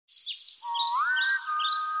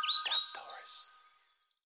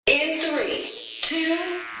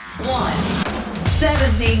1.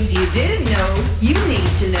 7 things you didn't know you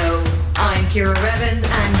need to know. I'm Ciara Revens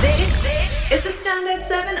and this is the Standout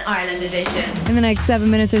 7 Ireland edition. In the next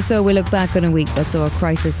 7 minutes or so, we look back on a week that saw a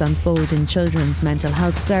crisis unfold in children's mental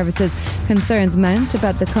health services, concerns mount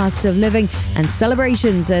about the cost of living, and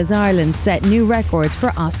celebrations as Ireland set new records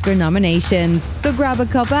for Oscar nominations. So grab a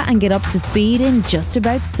cuppa and get up to speed in just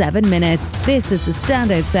about 7 minutes. This is the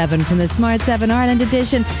Standout 7 from the Smart 7 Ireland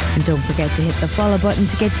edition, and don't forget to hit the follow button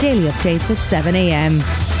to get daily updates at 7 a.m.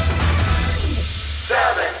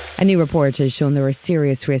 A new report has shown there are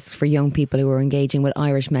serious risks for young people who are engaging with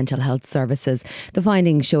Irish mental health services. The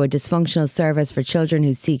findings show a dysfunctional service for children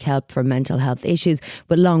who seek help for mental health issues,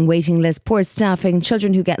 with long waiting lists, poor staffing,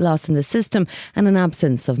 children who get lost in the system, and an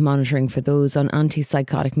absence of monitoring for those on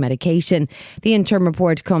antipsychotic medication. The interim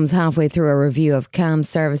report comes halfway through a review of CAM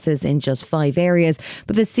services in just 5 areas,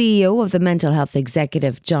 but the CEO of the Mental Health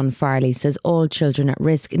Executive, John Farley, says all children at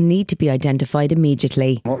risk need to be identified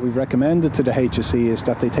immediately. What we've recommended to the HSE is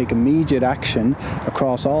that they take immediate action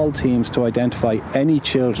across all teams to identify any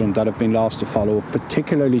children that have been lost to follow-up,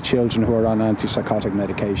 particularly children who are on antipsychotic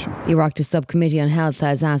medication. The Oireachtas Subcommittee on Health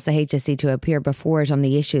has asked the HSE to appear before it on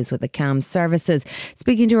the issues with the CAM services.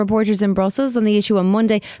 Speaking to reporters in Brussels on the issue on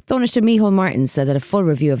Monday, Taoiseach Micheál Martin said that a full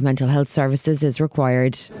review of mental health services is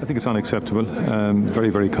required. I think it's unacceptable, very,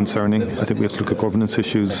 very concerning. I think we have to look at governance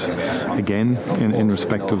issues again in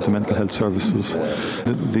respect of the mental health services.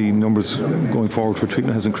 The numbers going forward for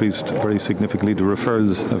treatment has increased very significantly. The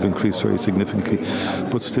referrals have increased very significantly,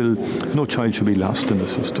 but still no child should be lost in the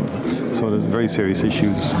system. So there's very serious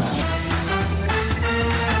issues.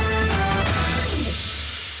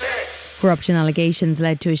 Corruption allegations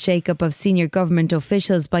led to a shake-up of senior government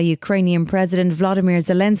officials by Ukrainian President Volodymyr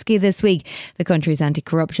Zelensky this week. The country's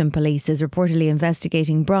anti-corruption police is reportedly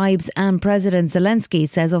investigating bribes, and President Zelensky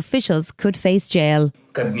says officials could face jail.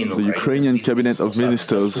 The Ukrainian Cabinet of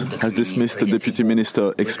Ministers has dismissed the deputy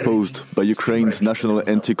minister exposed by Ukraine's National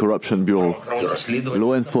Anti-Corruption Bureau.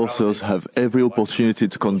 Law enforcers have every opportunity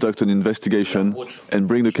to conduct an investigation and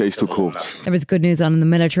bring the case to court. There was good news on the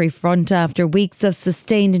military front. After weeks of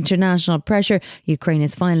sustained international pressure, Ukraine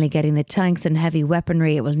is finally getting the tanks and heavy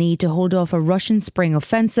weaponry it will need to hold off a Russian spring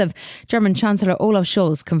offensive. German Chancellor Olaf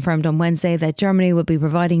Scholz confirmed on Wednesday that Germany will be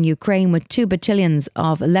providing Ukraine with 2 battalions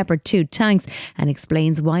of Leopard 2 tanks, and explains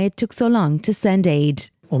why it took so long to send aid.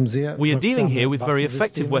 We are dealing here with very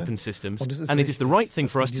effective weapon systems, and it is the right thing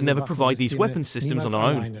for us to never provide these weapon systems on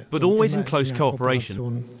our own, but always in close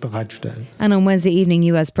cooperation. And on Wednesday evening,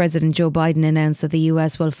 US President Joe Biden announced that the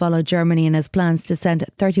US will follow Germany in his plans to send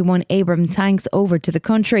 31 Abrams tanks over to the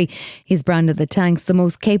country. He's branded the tanks the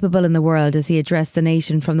most capable in the world as he addressed the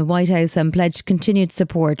nation from the White House and pledged continued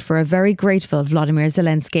support for a very grateful Volodymyr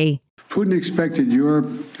Zelensky. Putin expected Europe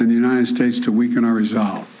and the United States to weaken our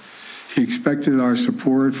resolve. He expected our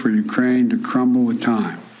support for Ukraine to crumble with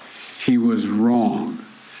time. He was wrong.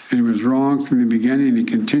 And he was wrong from the beginning, and he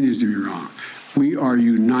continues to be wrong. We are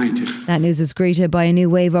united. That news was greeted by a new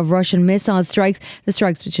wave of Russian missile strikes. The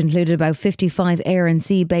strikes, which included about 55 air and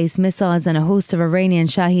sea-based missiles and a host of Iranian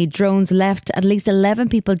Shahed drones, left at least 11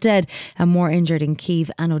 people dead and more injured in Kyiv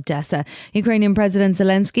and Odessa. Ukrainian President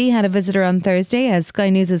Zelensky had a visitor on Thursday as Sky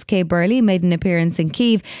News' Kay Burley made an appearance in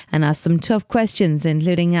Kyiv and asked some tough questions,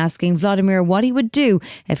 including asking Vladimir what he would do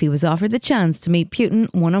if he was offered the chance to meet Putin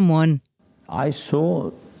one-on-one. I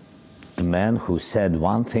saw the man who said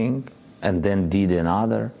one thing and then did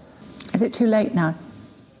another. Is it too late now?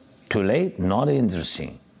 Too late? Not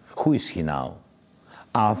interesting. Who is he now?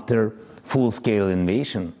 After full-scale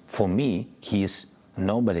invasion, for me, he's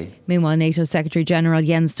nobody. Meanwhile, NATO Secretary-General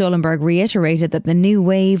Jens Stoltenberg reiterated that the new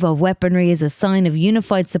wave of weaponry is a sign of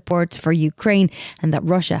unified support for Ukraine and that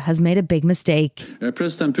Russia has made a big mistake.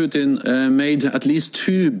 President Putin made at least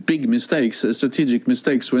 2 big mistakes, strategic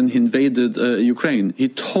mistakes, when he invaded Ukraine. He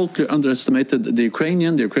totally underestimated the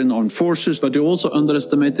Ukrainian armed forces, but he also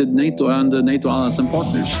underestimated NATO and NATO allies and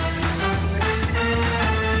partners.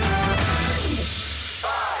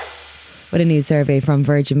 With a new survey from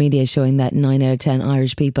Virgin Media showing that 9 out of 10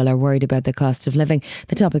 Irish people are worried about the cost of living.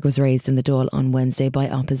 The topic was raised in the Dáil on Wednesday by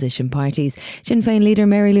opposition parties. Sinn Féin leader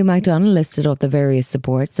Mary Lou McDonald listed up the various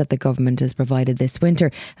supports that the government has provided this winter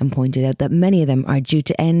and pointed out that many of them are due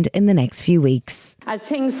to end in the next few weeks. As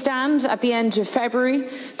things stand at the end of February,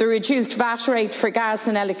 the reduced VAT rate for gas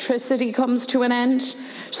and electricity comes to an end.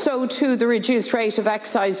 So too the reduced rate of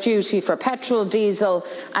excise duty for petrol, diesel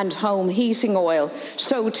and home heating oil.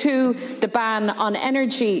 So too the ban on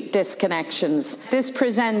energy disconnections. This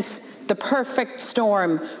presents the perfect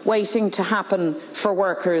storm waiting to happen for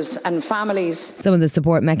workers and families. Some of the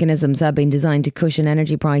support mechanisms have been designed to cushion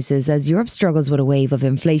energy prices as Europe struggles with a wave of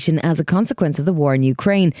inflation as a consequence of the war in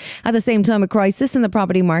Ukraine. At the same time, a crisis in the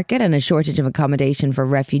property market and a shortage of accommodation for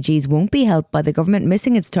refugees won't be helped by the government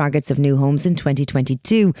missing its targets of new homes in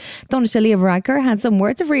 2022. Taoiseach Leo Varadkar had some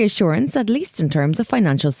words of reassurance, at least in terms of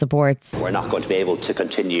financial supports. We're not going to be able to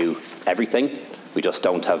continue everything. We just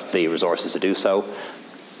don't have the resources to do so.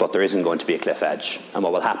 But there isn't going to be a cliff edge. And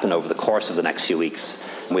what will happen over the course of the next few weeks,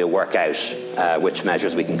 we'll work out which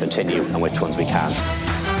measures we can continue and which ones we can't.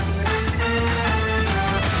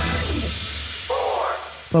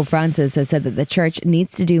 Pope Francis has said that the Church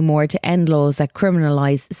needs to do more to end laws that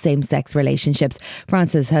criminalise same-sex relationships.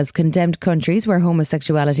 Francis has condemned countries where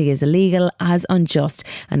homosexuality is illegal as unjust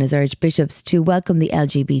and has urged bishops to welcome the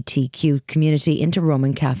LGBTQ community into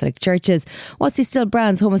Roman Catholic churches. Whilst he still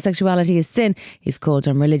brands homosexuality as sin, he's called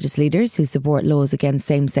on religious leaders who support laws against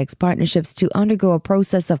same-sex partnerships to undergo a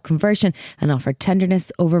process of conversion and offer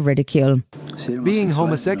tenderness over ridicule. Being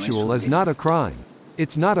homosexual is not a crime.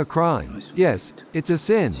 It's not a crime. Yes, it's a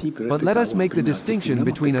sin. But let us make the distinction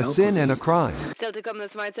between a sin and a crime. Still to come in the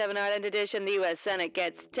Smart 7 Ireland edition, the US Senate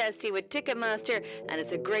gets testy with Ticketmaster, and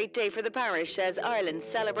it's a great day for the parish as Ireland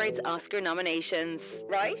celebrates Oscar nominations.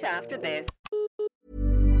 Right after this.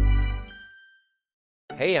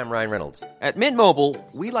 Hey, I'm Ryan Reynolds. At Mint Mobile,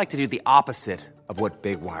 we like to do the opposite of what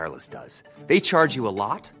Big Wireless does. They charge you a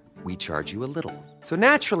lot. We charge you a little. So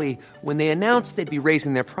naturally, when they announced they'd be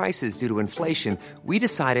raising their prices due to inflation, we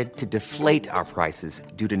decided to deflate our prices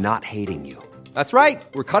due to not hating you. That's right.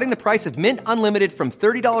 We're cutting the price of Mint Unlimited from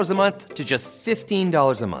 $30 a month to just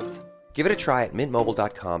 $15 a month. Give it a try at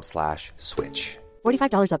mintmobile.com/switch.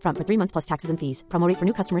 $45 up front for 3 months plus taxes and fees. Promo rate for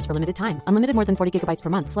new customers for limited time. Unlimited more than 40 gigabytes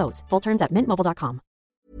per month. Slows full terms at mintmobile.com.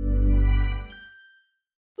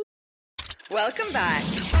 Welcome back.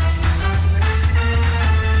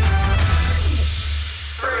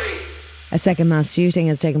 A second mass shooting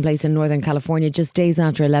has taken place in Northern California just days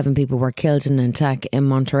after 11 people were killed in an attack in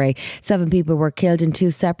Monterey. 7 people were killed in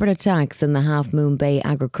 2 separate attacks in the Half Moon Bay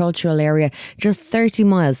agricultural area just 30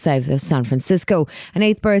 miles south of San Francisco. An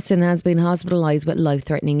 8th person has been hospitalised with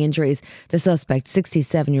life-threatening injuries. The suspect,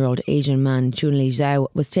 67-year-old Asian man Chunli Zhao,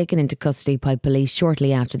 was taken into custody by police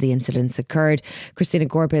shortly after the incidents occurred. Christina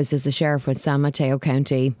Gorpis is the sheriff with San Mateo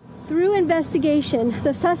County. Through investigation,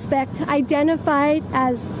 the suspect identified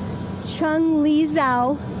as Chung Li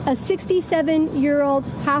Zhao, a 67-year-old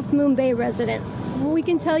Half Moon Bay resident. What we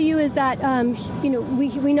can tell you is that,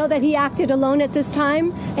 we know that he acted alone at this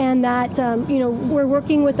time, and that, we're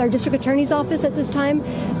working with our district attorney's office at this time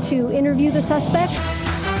to interview the suspect.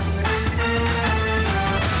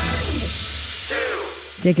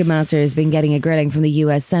 Ticketmaster has been getting a grilling from the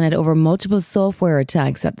US Senate over multiple software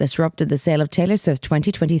attacks that disrupted the sale of Taylor Swift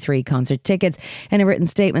 2023 concert tickets. In a written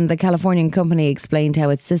statement, the Californian company explained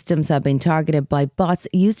how its systems have been targeted by bots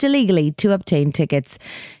used illegally to obtain tickets.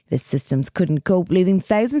 The systems couldn't cope, leaving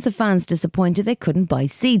thousands of fans disappointed they couldn't buy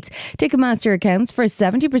seats. Ticketmaster accounts for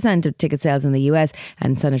 70% of ticket sales in the US,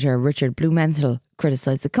 and Senator Richard Blumenthal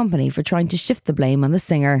criticised the company for trying to shift the blame on the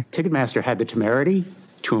singer. Ticketmaster had the temerity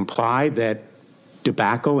to imply that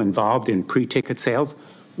debacle involved in pre-ticket sales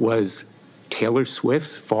was Taylor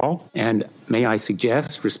Swift's fault. And may I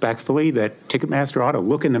suggest respectfully that Ticketmaster ought to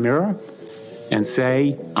look in the mirror and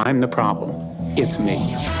say, I'm the problem. It's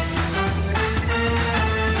me.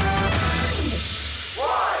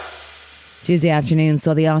 Tuesday afternoon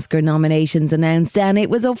saw the Oscar nominations announced, and it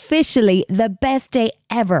was officially the best day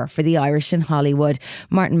ever for the Irish in Hollywood.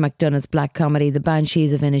 Martin McDonagh's black comedy The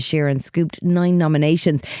Banshees of Inisherin scooped 9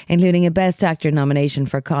 nominations, including a Best Actor nomination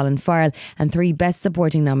for Colin Farrell and 3 Best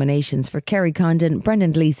Supporting nominations for Kerry Condon,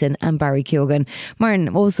 Brendan Gleeson and Barry Keoghan. Martin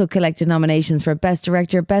also collected nominations for Best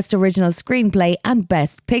Director, Best Original Screenplay and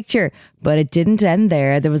Best Picture. But it didn't end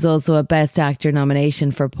there. There was also a Best Actor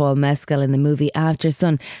nomination for Paul Mescal in the movie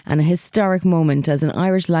Aftersun, and a historic moment as an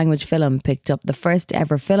Irish language film picked up the first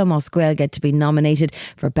ever Film Oscailge to be nominated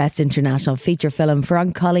for Best International Feature Film for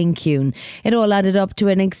Colleen Kuhn. It all added up to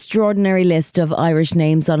an extraordinary list of Irish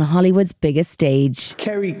names on Hollywood's biggest stage.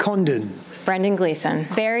 Kerry Condon, Brendan Gleeson,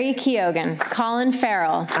 Barry Keoghan, Colin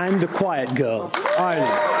Farrell, and The Quiet Girl, Ireland.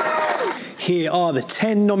 Here are the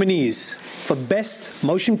 10 nominees for Best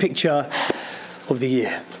Motion Picture of the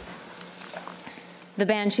Year. The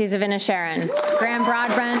Banshees of Inisherin, Graham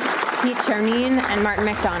Broadbent, Pete Chernine, and Martin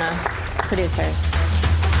McDonagh, producers.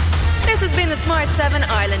 This has been the Smart 7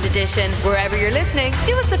 Ireland edition. Wherever you're listening,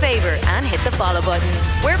 do us a favour and hit the follow button.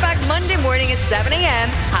 We're back Monday morning at 7 a.m.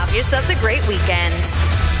 Have yourselves a great weekend.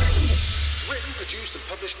 Written, produced and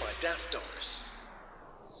published by Daft Doris.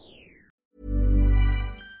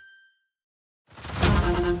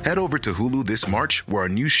 Head over to Hulu this March, where our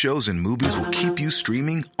new shows and movies will keep you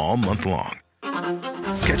streaming all month long.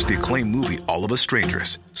 Catch the acclaimed movie All of Us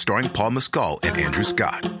Strangers, starring Paul Mescal and Andrew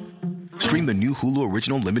Scott. Stream the new Hulu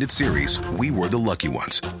original limited series We Were the Lucky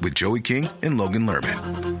Ones with Joey King and Logan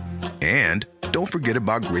Lerman. And don't forget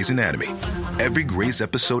about Grey's Anatomy. Every Grey's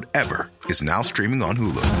episode ever is now streaming on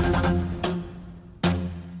Hulu.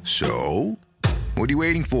 So, what are you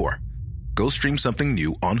waiting for? Go stream something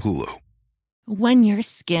new on Hulu. When your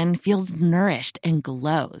skin feels nourished and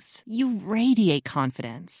glows, you radiate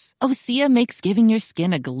confidence. Osea makes giving your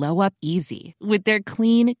skin a glow-up easy with their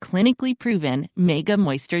clean, clinically proven Mega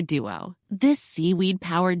Moisture Duo. This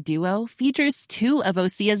seaweed-powered duo features 2 of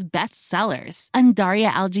Osea's best sellers, Undaria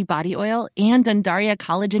Algae Body Oil and Undaria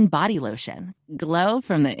Collagen Body Lotion. Glow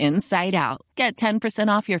from the inside out. Get 10%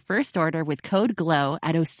 off your first order with code GLOW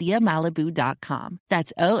at OseaMalibu.com.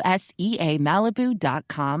 That's OSEA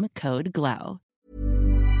Malibu.com, code GLOW.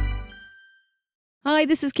 Hi,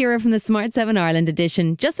 this is Ciara from the Smart 7 Ireland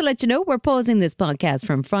edition. Just to let you know, we're pausing this podcast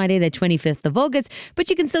from Friday the 25th of August, but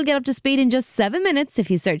you can still get up to speed in just 7 minutes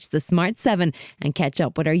if you search the Smart 7 and catch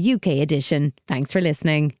up with our UK edition. Thanks for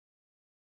listening.